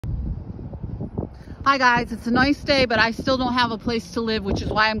Hi guys, it's a nice day, but I still don't have a place to live, which is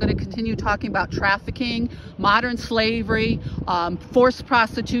why I'm going to continue talking about trafficking, modern slavery, forced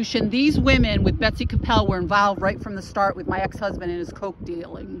prostitution. These women with Betsy Capel were involved right from the start with my ex-husband in his coke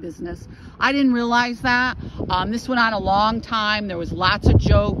dealing business. I didn't realize that. This went on a long time. There was lots of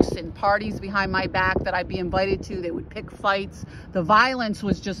jokes and parties behind my back that I'd be invited to. They would pick fights. The violence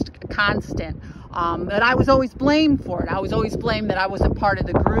was just constant. But I was always blamed for it. I was always blamed that I wasn't part of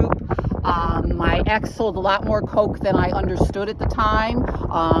the group. My ex sold a lot more coke than I understood at the time.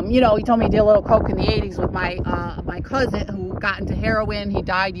 He told me he did a little coke in the 80s with my cousin who got into heroin. He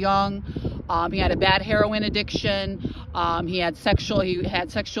died young. He had a bad heroin addiction. He had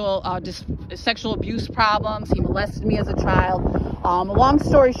sexual abuse problems. He molested me as a child. Long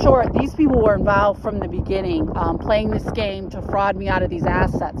story short, these people were involved from the beginning, playing this game to fraud me out of these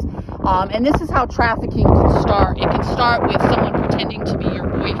assets. And this is how trafficking can start. It can start with someone pretending to be your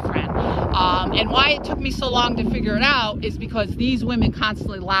boyfriend. And why it took me so long to figure it out is because these women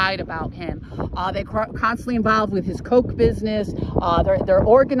constantly lied about him. They're constantly involved with his coke business. They're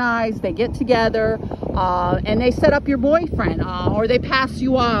organized. They get together and they set up your boyfriend, or they pass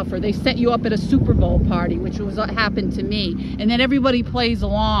you off, or they set you up at a Super Bowl party, which was what happened to me. And then everybody plays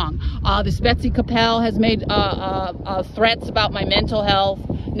along. This Betsy Capel has made threats about my mental health.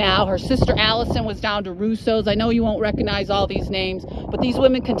 Now her sister Allison was down to Russo's. I know you won't recognize all these names, but these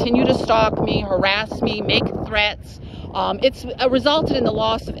women continue to stalk me, harass me, make threats. It's resulted in the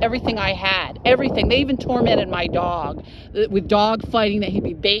loss of everything I had, everything. They even tormented my dog with dog fighting, that he'd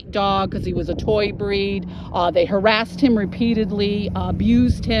be bait dog because he was a toy breed. They harassed him repeatedly,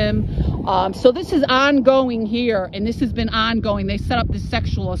 abused him. So this is ongoing here, and this has been ongoing. They set up this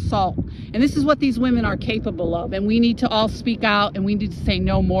sexual assault, and this is what these women are capable of, and we need to all speak out, and we need to say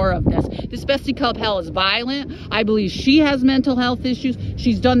no more of this. This Betsy Capel is violent. I believe she has mental health issues.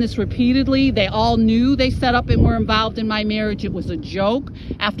 She's done this repeatedly. They all knew they set up and were involved in my marriage. It was a joke.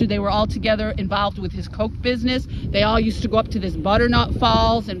 After they were all together involved with his coke business, they all used to go up to this Butternut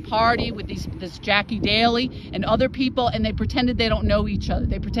Falls and party with this Jackie Daly and other people, and they pretended they don't know each other.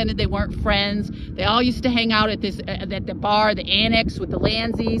 They pretended they weren't friends. They all used to hang out at the bar, the Annex, with the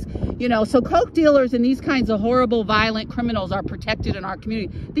Landsies. So coke dealers and these kinds of horrible, violent criminals are protected in our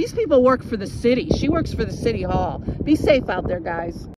community. These people work for the city. She works for the city hall. Be safe out there, guys.